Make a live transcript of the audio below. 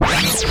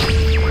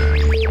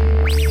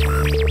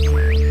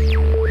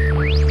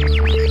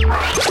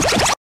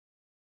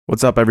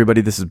What's up, everybody?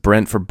 This is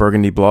Brent for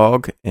Burgundy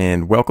Blog,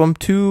 and welcome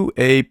to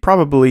a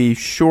probably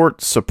short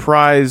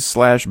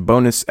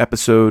surprise/bonus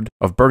episode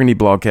of Burgundy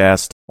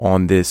Blogcast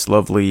on this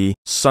lovely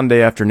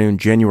Sunday afternoon,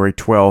 January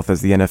 12th,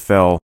 as the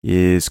NFL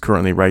is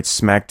currently right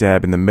smack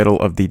dab in the middle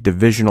of the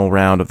divisional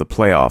round of the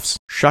playoffs.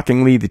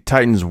 Shockingly, the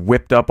Titans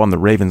whipped up on the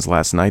Ravens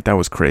last night. That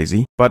was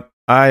crazy. But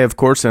I, of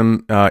course,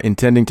 am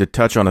intending to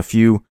touch on a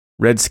few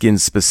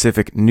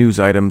Redskins-specific news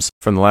items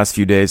from the last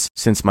few days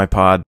since my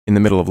pod in the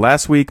middle of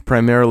last week,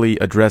 primarily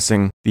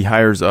addressing the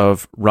hires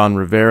of Ron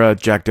Rivera,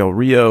 Jack Del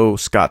Rio,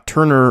 Scott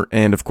Turner,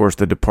 and of course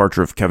the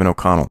departure of Kevin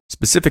O'Connell.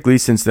 Specifically,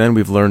 since then,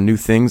 we've learned new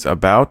things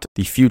about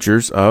the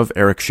futures of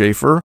Eric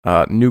Schaffer,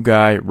 new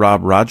guy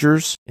Rob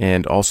Rogers,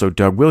 and also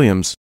Doug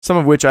Williams, some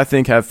of which I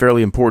think have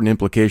fairly important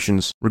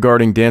implications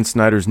regarding Dan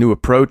Snyder's new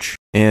approach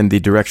and the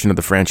direction of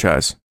the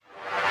franchise.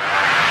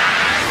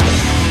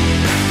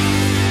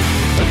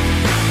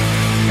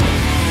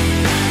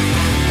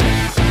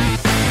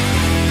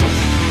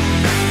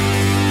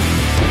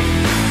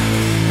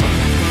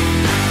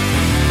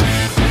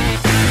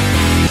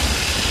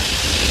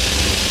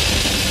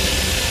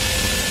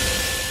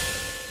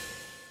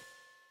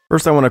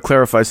 First, I want to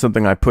clarify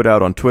something I put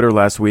out on Twitter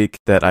last week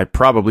that I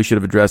probably should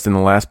have addressed in the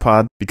last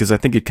pod because I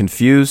think it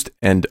confused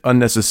and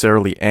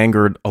unnecessarily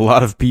angered a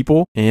lot of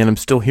people, and I'm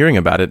still hearing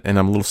about it, and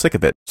I'm a little sick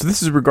of it. So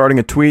this is regarding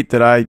a tweet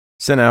that I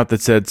sent out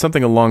that said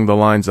something along the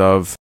lines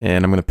of,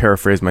 and I'm going to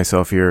paraphrase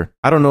myself here,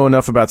 I don't know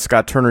enough about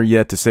Scott Turner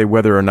yet to say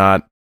whether or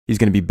not he's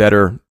going to be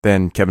better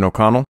than Kevin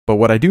O'Connell. But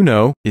what I do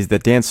know is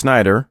that Dan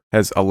Snyder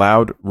has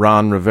allowed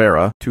Ron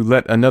Rivera to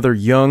let another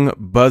young,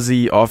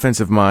 buzzy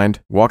offensive mind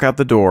walk out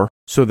the door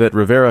so that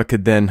Rivera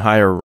could then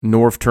hire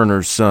Norv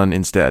Turner's son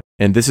instead.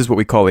 And this is what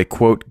we call a,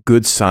 quote,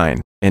 good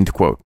sign, end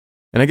quote.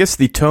 And I guess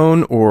the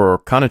tone or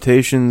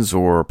connotations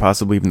or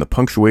possibly even the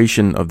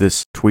punctuation of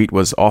this tweet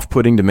was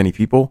off-putting to many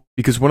people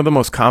because one of the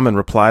most common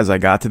replies I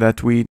got to that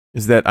tweet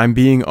is that I'm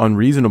being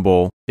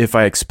unreasonable if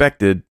I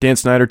expected Dan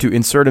Snyder to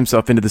insert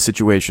himself into the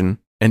situation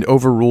and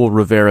overrule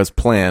Rivera's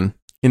plan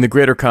in the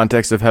greater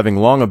context of having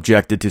long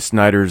objected to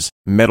Snyder's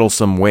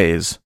meddlesome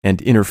ways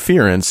and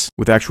interference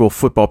with actual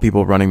football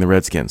people running the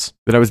Redskins.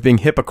 That I was being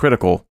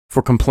hypocritical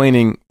for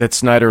complaining that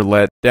Snyder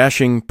let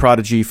dashing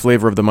prodigy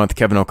flavor of the month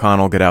Kevin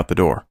O'Connell get out the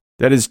door.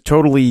 That is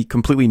totally,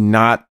 completely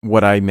not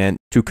what I meant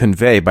to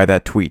convey by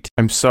that tweet.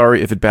 I'm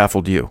sorry if it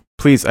baffled you.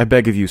 Please, I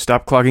beg of you,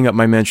 stop clogging up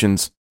my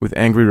mentions with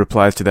angry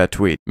replies to that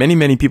tweet.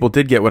 Many people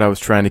did get what I was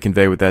trying to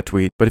convey with that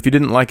tweet, but if you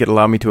didn't like it,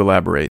 allow me to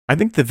elaborate. I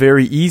think the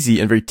very easy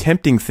and very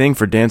tempting thing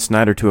for Dan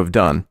Snyder to have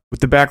done, with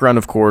the background,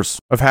 of course,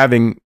 of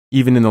having,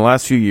 even in the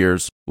last few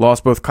years,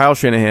 lost both Kyle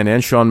Shanahan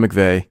and Sean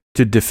McVay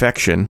to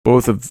defection,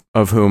 both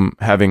of whom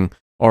having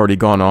already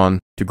gone on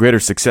to greater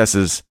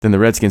successes than the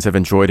Redskins have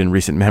enjoyed in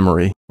recent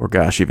memory, or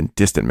gosh, even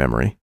distant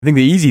memory. I think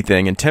the easy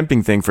thing and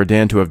tempting thing for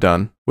Dan to have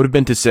done would have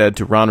been to said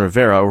to Ron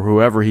Rivera or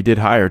whoever he did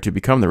hire to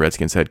become the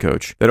Redskins head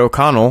coach, that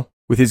O'Connell,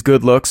 with his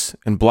good looks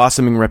and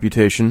blossoming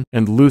reputation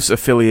and loose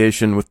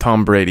affiliation with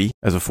Tom Brady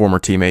as a former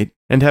teammate,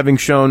 and having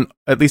shown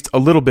at least a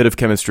little bit of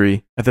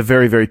chemistry at the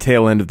very, very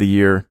tail end of the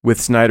year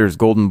with Snyder's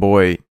golden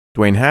boy,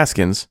 Dwayne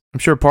Haskins, I'm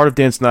sure part of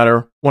Dan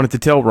Snyder wanted to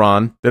tell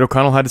Ron that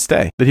O'Connell had to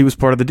stay, that he was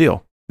part of the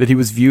deal, that he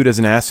was viewed as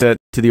an asset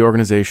to the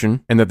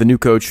organization, and that the new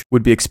coach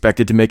would be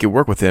expected to make it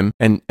work with him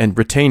and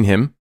retain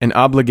him and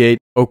obligate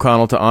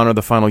O'Connell to honor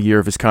the final year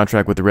of his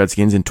contract with the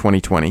Redskins in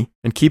 2020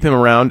 and keep him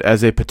around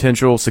as a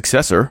potential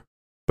successor.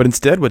 But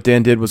instead, what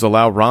Dan did was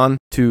allow Ron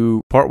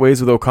to part ways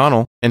with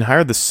O'Connell and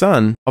hire the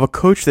son of a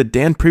coach that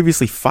Dan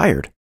previously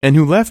fired and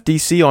who left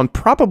DC on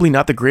probably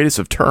not the greatest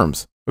of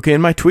terms. Okay,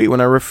 in my tweet,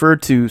 when I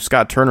referred to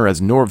Scott Turner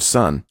as Norv's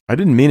son, I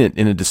didn't mean it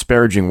in a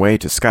disparaging way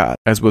to Scott,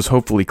 as was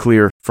hopefully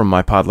clear from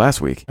my pod last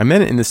week. I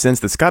meant it in the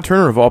sense that Scott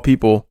Turner, of all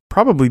people,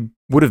 probably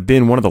would have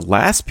been one of the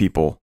last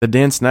people that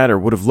Dan Snyder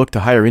would have looked to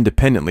hire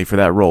independently for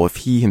that role if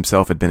he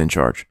himself had been in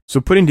charge.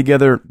 So putting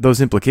together those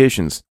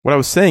implications, what I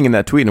was saying in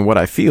that tweet and what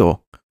I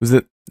feel was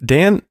that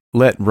Dan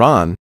let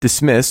Ron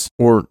dismiss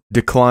or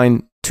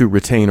decline to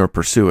retain or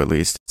pursue, at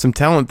least, some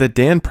talent that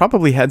Dan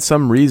probably had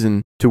some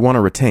reason to want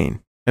to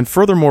retain. And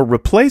furthermore,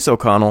 replace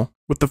O'Connell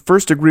with the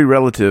first-degree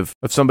relative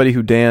of somebody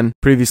who Dan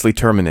previously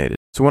terminated.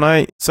 So when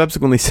I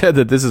subsequently said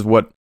that this is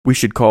what we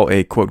should call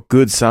a, quote,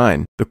 good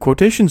sign, the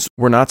quotations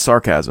were not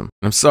sarcasm.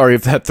 I'm sorry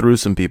if that threw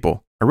some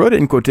people. I wrote it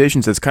in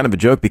quotations as kind of a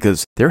joke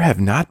because there have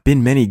not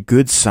been many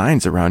good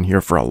signs around here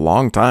for a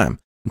long time,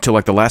 until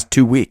like the last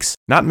 2 weeks.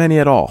 Not many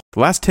at all. The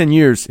last 10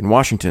 years in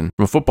Washington,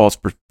 from a football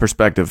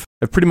perspective,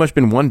 have pretty much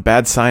been one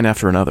bad sign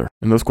after another.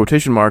 And those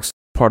quotation marks,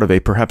 part of a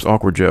perhaps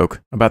awkward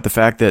joke about the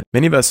fact that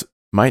many of us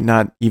might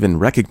not even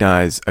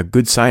recognize a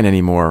good sign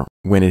anymore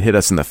when it hit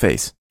us in the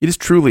face. It is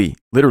truly,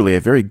 literally a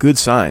very good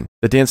sign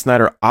that Dan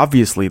Snyder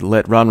obviously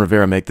let Ron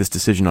Rivera make this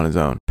decision on his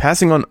own.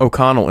 Passing on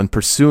O'Connell and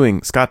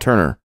pursuing Scott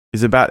Turner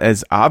is about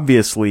as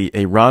obviously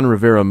a Ron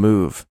Rivera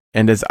move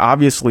and is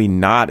obviously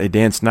not a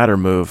Dan Snyder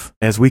move,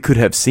 as we could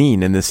have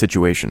seen in this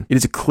situation. It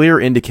is a clear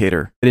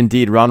indicator that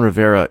indeed Ron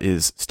Rivera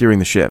is steering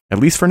the ship, at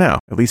least for now.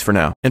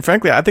 And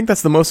frankly, I think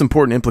that's the most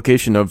important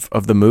implication of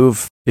the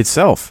move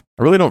itself.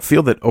 I really don't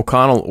feel that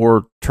O'Connell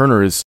or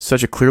Turner is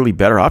such a clearly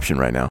better option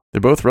right now.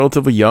 They're both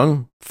relatively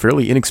young,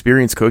 fairly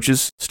inexperienced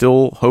coaches,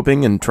 still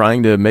hoping and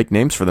trying to make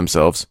names for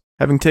themselves,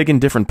 having taken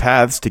different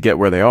paths to get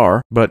where they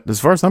are. But as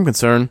far as I'm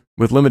concerned,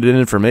 with limited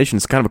information,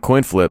 it's kind of a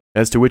coin flip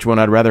as to which one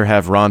I'd rather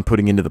have Ron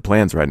putting into the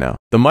plans right now.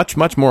 The much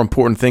more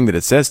important thing that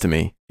it says to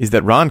me is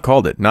that Ron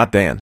called it, not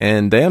Dan.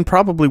 And Dan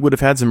probably would have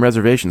had some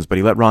reservations, but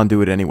he let Ron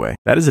do it anyway.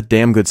 That is a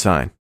damn good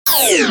sign.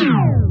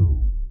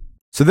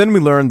 So then we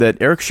learned that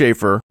Eric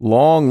Schaffer,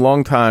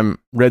 long time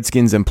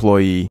Redskins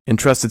employee and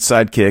trusted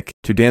sidekick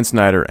to Dan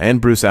Snyder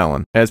and Bruce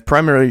Allen, as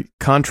primary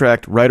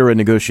contract writer and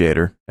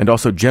negotiator, and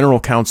also general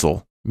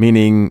counsel,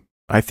 meaning,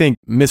 I think,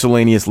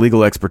 miscellaneous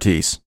legal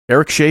expertise.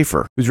 Eric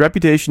Schaffer, whose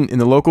reputation in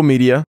the local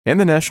media and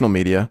the national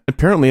media,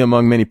 apparently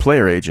among many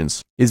player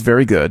agents, is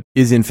very good,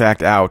 is in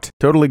fact out,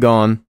 totally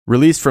gone,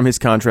 released from his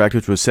contract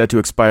which was set to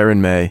expire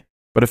in May,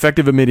 but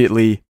effective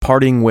immediately,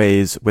 parting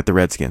ways with the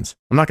Redskins.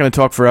 I'm not going to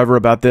talk forever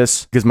about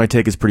this because my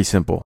take is pretty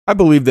simple. I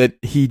believe that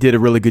he did a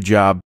really good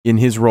job in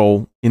his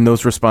role in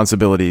those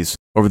responsibilities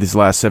over these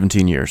last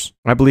 17 years.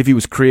 I believe he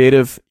was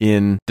creative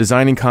in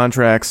designing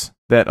contracts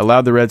that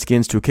allowed the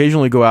Redskins to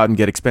occasionally go out and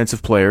get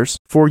expensive players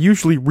for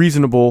usually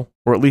reasonable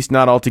or at least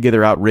not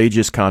altogether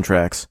outrageous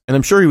contracts. And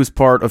I'm sure he was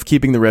part of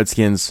keeping the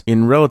Redskins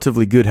in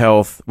relatively good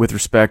health with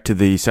respect to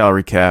the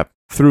salary cap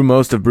through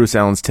most of Bruce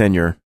Allen's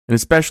tenure, and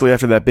especially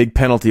after that big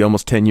penalty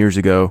almost 10 years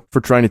ago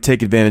for trying to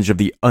take advantage of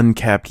the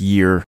uncapped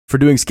year for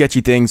doing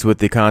sketchy things with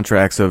the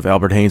contracts of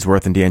Albert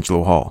Haynesworth and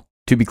D'Angelo Hall.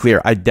 To be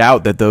clear, I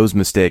doubt that those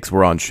mistakes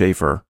were on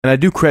Schaffer, and I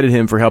do credit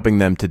him for helping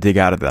them to dig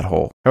out of that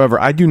hole. However,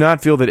 I do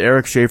not feel that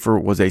Eric Schaffer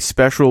was a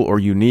special or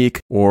unique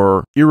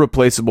or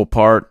irreplaceable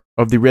part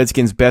of the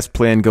Redskins' best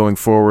plan going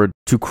forward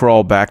to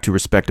crawl back to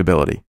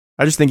respectability.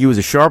 I just think he was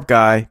a sharp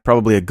guy,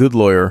 probably a good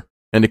lawyer,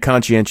 and a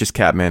conscientious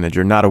cap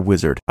manager, not a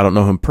wizard. I don't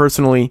know him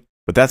personally,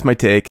 but that's my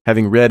take,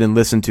 having read and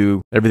listened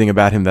to everything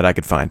about him that I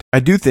could find.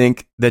 I do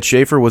think that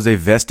Schaffer was a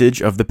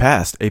vestige of the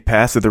past, a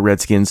past that the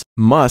Redskins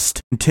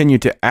must continue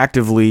to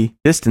actively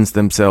distance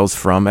themselves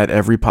from at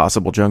every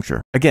possible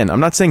juncture. Again, I'm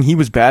not saying he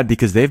was bad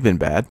because they've been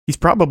bad. He's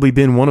probably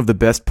been one of the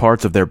best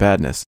parts of their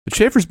badness. But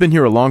Schaffer's been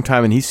here a long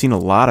time and he's seen a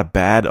lot of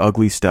bad,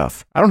 ugly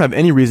stuff. I don't have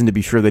any reason to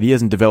be sure that he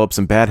hasn't developed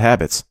some bad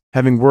habits,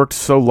 having worked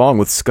so long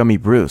with scummy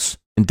Bruce.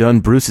 And done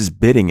Bruce's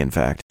bidding, in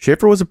fact.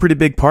 Schaffer was a pretty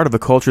big part of a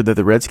culture that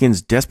the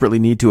Redskins desperately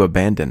need to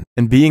abandon.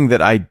 And being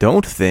that I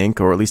don't think,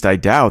 or at least I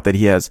doubt, that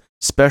he has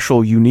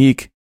special,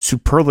 unique,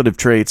 superlative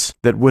traits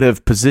that would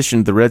have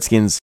positioned the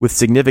Redskins with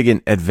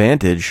significant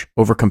advantage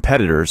over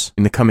competitors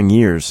in the coming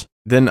years,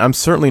 then I'm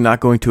certainly not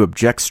going to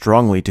object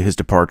strongly to his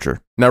departure.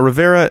 Now,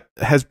 Rivera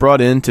has brought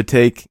in to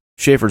take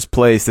Schaffer's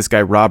place this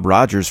guy Rob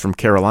Rogers from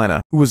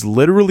Carolina, who was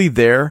literally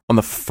there on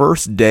the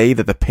first day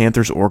that the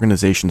Panthers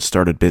organization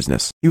started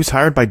business. He was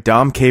hired by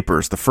Dom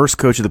Capers, the first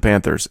coach of the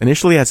Panthers,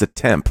 initially as a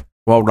temp,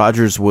 while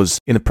Rogers was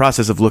in the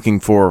process of looking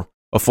for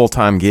a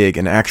full-time gig,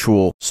 an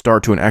actual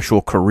start to an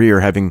actual career,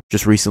 having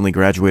just recently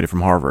graduated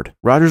from Harvard.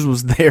 Rogers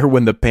was there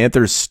when the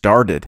Panthers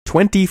started.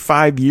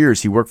 25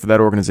 years he worked for that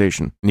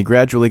organization, and he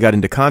gradually got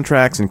into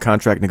contracts and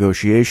contract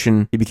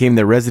negotiation. He became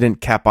their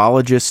resident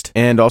capologist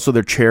and also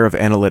their chair of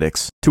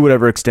analytics, to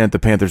whatever extent the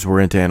Panthers were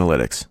into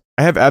analytics.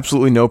 I have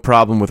absolutely no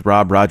problem with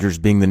Rob Rogers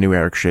being the new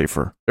Eric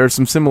Schaffer. There are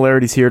some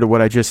similarities here to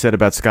what I just said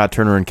about Scott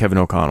Turner and Kevin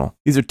O'Connell.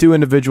 These are two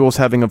individuals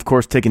having, of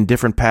course, taken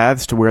different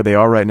paths to where they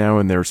are right now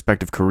in their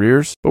respective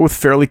careers, but with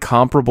fairly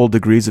comparable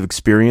degrees of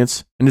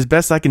experience, and as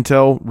best I can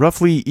tell,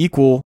 roughly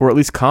equal or at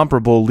least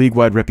comparable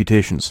league-wide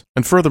reputations.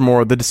 And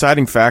furthermore, the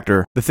deciding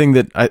factor, the thing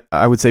that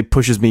I would say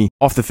pushes me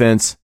off the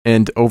fence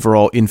and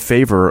overall in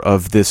favor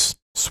of this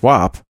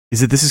swap, is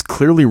that this is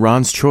clearly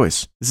Ron's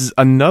choice. This is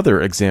another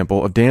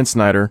example of Dan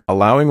Snyder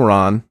allowing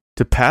Ron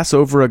to pass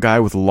over a guy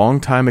with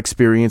long-time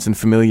experience and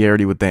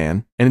familiarity with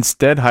Dan, and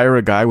instead hire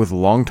a guy with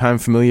long-time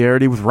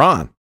familiarity with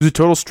Ron, who's a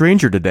total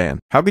stranger to Dan.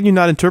 How can you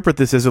not interpret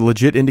this as a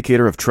legit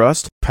indicator of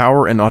trust,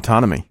 power, and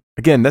autonomy?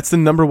 Again, that's the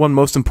number one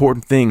most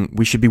important thing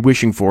we should be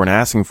wishing for and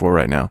asking for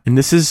right now. And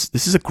this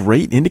is a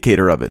great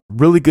indicator of it.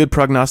 Really good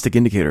prognostic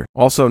indicator.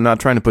 Also,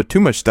 not trying to put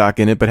too much stock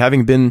in it, but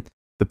having been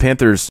the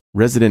Panthers'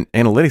 resident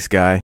analytics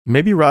guy,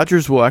 maybe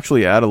Rogers will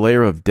actually add a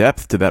layer of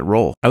depth to that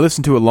role. I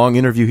listened to a long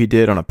interview he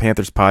did on a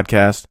Panthers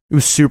podcast. It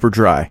was super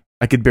dry.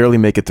 I could barely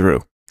make it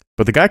through.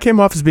 But the guy came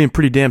off as being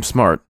pretty damn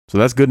smart, so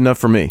that's good enough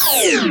for me.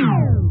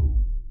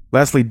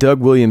 Lastly,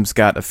 Doug Williams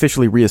got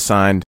officially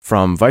reassigned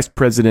from Vice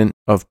President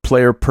of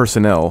Player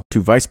Personnel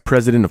to Vice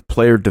President of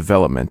Player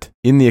Development.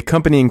 In the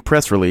accompanying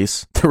press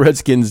release, the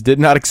Redskins did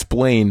not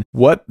explain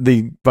what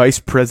the Vice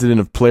President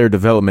of Player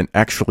Development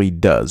actually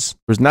does.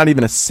 There's not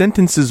even a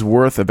sentence's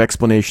worth of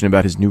explanation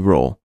about his new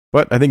role.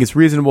 But I think it's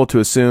reasonable to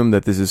assume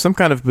that this is some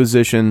kind of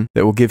position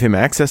that will give him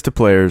access to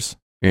players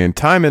and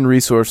time and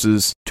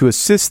resources to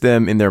assist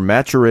them in their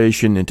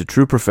maturation into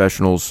true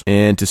professionals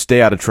and to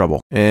stay out of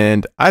trouble.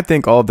 And I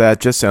think all of that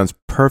just sounds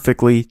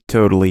perfectly,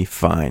 totally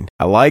fine.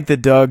 I like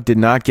that Doug did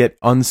not get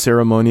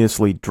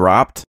unceremoniously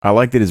dropped. I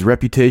like that his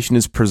reputation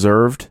is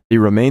preserved. He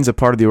remains a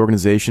part of the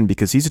organization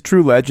because he's a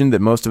true legend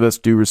that most of us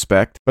do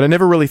respect. But I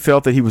never really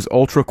felt that he was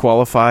ultra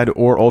qualified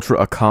or ultra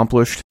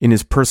accomplished in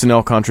his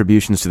personnel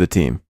contributions to the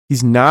team.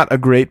 He's not a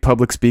great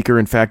public speaker.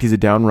 In fact, he's a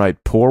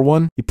downright poor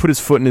one. He put his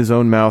foot in his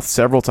own mouth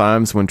several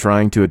times when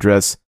trying to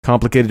address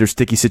complicated or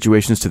sticky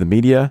situations to the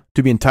media.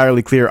 To be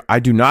entirely clear, I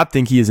do not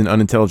think he is an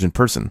unintelligent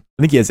person.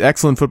 I think he has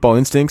excellent football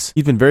instincts.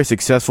 He's been very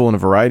successful in a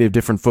variety of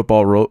different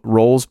football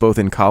roles, both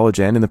in college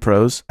and in the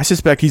pros. I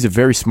suspect he's a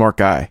very smart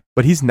guy,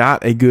 but he's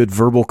not a good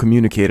verbal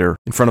communicator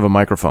in front of a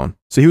microphone.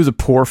 So he was a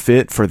poor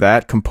fit for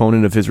that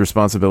component of his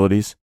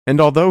responsibilities. And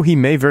although he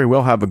may very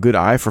well have a good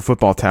eye for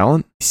football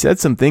talent, he said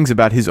some things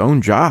about his own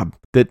job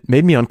that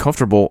made me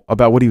uncomfortable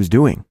about what he was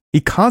doing.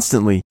 He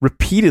constantly,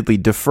 repeatedly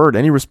deferred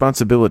any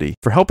responsibility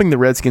for helping the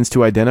Redskins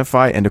to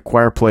identify and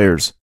acquire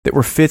players that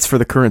were fits for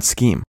the current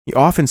scheme. He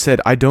often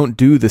said, "I don't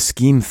do the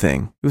scheme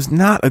thing." It was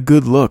not a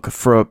good look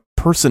for a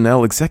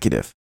personnel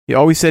executive. He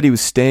always said he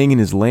was staying in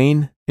his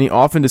lane, and he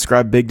often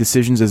described big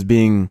decisions as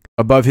being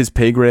above his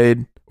pay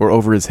grade or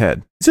over his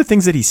head. These are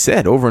things that he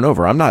said over and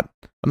over. I'm not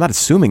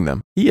assuming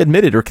them. He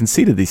admitted or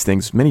conceded these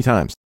things many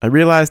times. I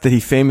realized that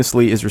he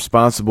famously is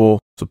responsible,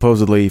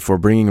 supposedly, for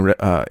bringing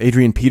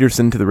Adrian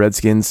Peterson to the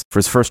Redskins for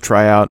his first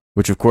tryout,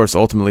 which of course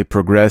ultimately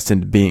progressed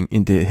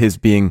into his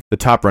being the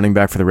top running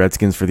back for the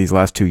Redskins for these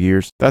last 2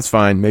 years. That's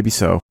fine, maybe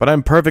so. But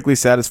I'm perfectly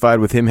satisfied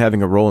with him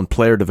having a role in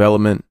player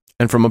development,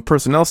 and from a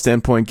personnel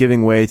standpoint,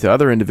 giving way to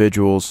other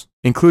individuals,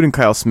 including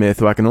Kyle Smith,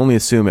 who I can only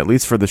assume, at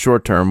least for the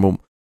short term,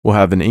 will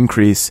have an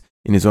increase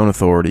in his own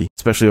authority,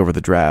 especially over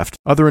the draft.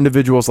 Other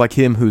individuals like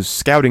him whose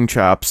scouting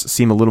chops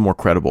seem a little more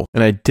credible.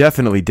 And I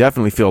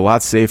definitely feel a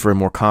lot safer and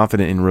more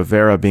confident in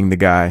Rivera being the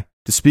guy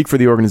to speak for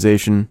the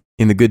organization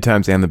in the good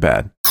times and the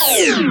bad.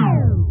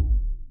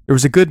 There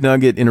was a good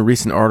nugget in a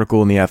recent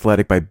article in The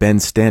Athletic by Ben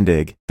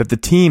Standig that the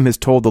team has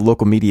told the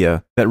local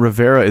media that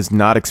Rivera is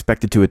not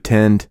expected to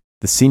attend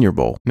the Senior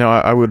Bowl. Now,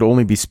 I would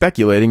only be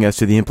speculating as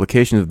to the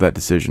implications of that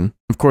decision.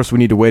 Of course, we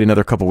need to wait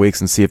another couple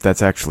weeks and see if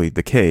that's actually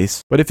the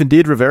case. But if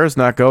indeed Rivera's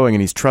not going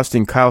and he's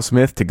trusting Kyle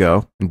Smith to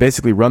go and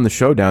basically run the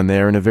show down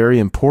there in a very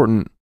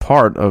important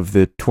part of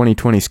the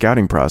 2020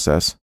 scouting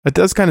process, it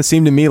does kind of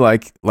seem to me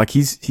like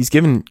he's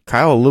given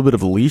Kyle a little bit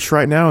of a leash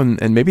right now,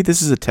 and maybe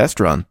this is a test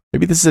run.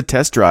 Maybe this is a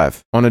test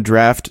drive on a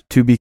draft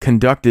to be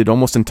conducted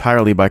almost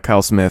entirely by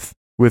Kyle Smith,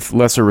 with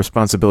lesser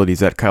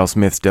responsibilities at Kyle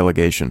Smith's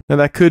delegation. Now,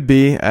 that could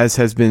be, as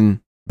has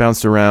been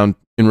bounced around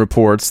in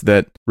reports,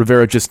 that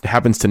Rivera just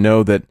happens to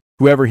know that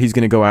whoever he's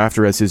going to go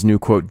after as his new,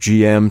 quote,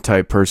 GM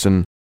type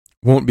person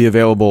won't be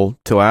available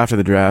till after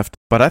the draft.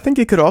 But I think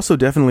it could also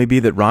definitely be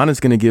that Ron is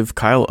going to give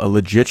Kyle a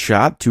legit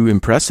shot to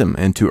impress him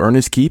and to earn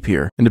his keep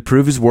here and to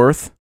prove his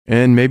worth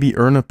and maybe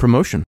earn a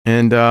promotion.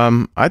 And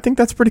I think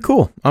that's pretty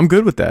cool. I'm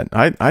good with that.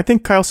 I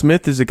think Kyle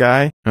Smith is a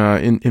guy,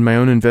 in my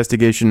own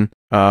investigation,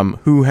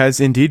 who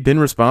has indeed been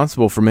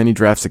responsible for many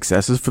draft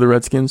successes for the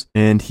Redskins.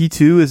 And he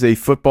too is a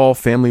football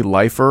family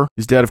lifer.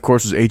 His dad, of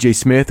course, was A.J.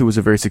 Smith, who was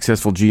a very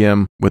successful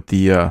GM with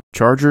the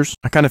Chargers.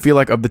 I kind of feel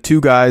like of the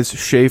two guys,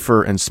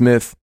 Schaefer and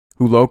Smith,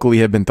 who locally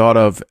have been thought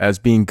of as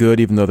being good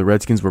even though the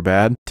Redskins were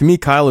bad, to me,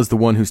 Kyle is the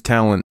one whose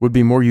talent would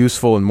be more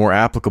useful and more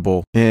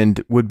applicable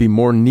and would be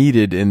more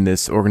needed in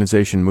this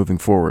organization moving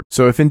forward.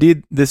 So if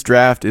indeed this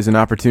draft is an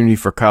opportunity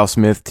for Kyle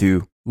Smith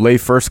to lay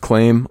first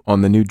claim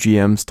on the new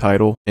GM's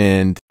title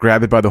and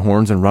grab it by the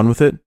horns and run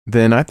with it,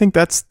 then I think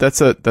that's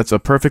a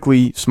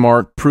perfectly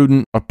smart,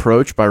 prudent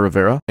approach by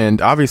Rivera.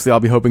 And obviously I'll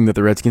be hoping that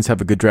the Redskins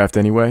have a good draft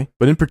anyway.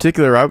 But in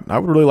particular, I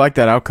would really like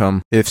that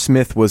outcome if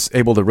Smith was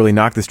able to really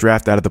knock this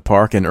draft out of the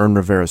park and earn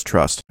Rivera's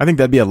trust. I think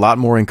that'd be a lot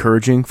more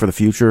encouraging for the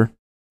future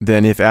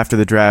than if after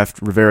the draft,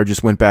 Rivera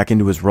just went back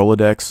into his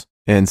Rolodex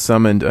and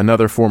summoned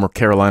another former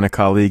Carolina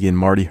colleague in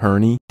Marty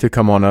Herney to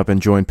come on up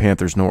and join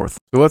Panthers North.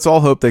 So let's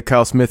all hope that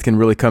Kyle Smith can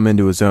really come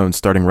into his own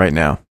starting right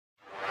now.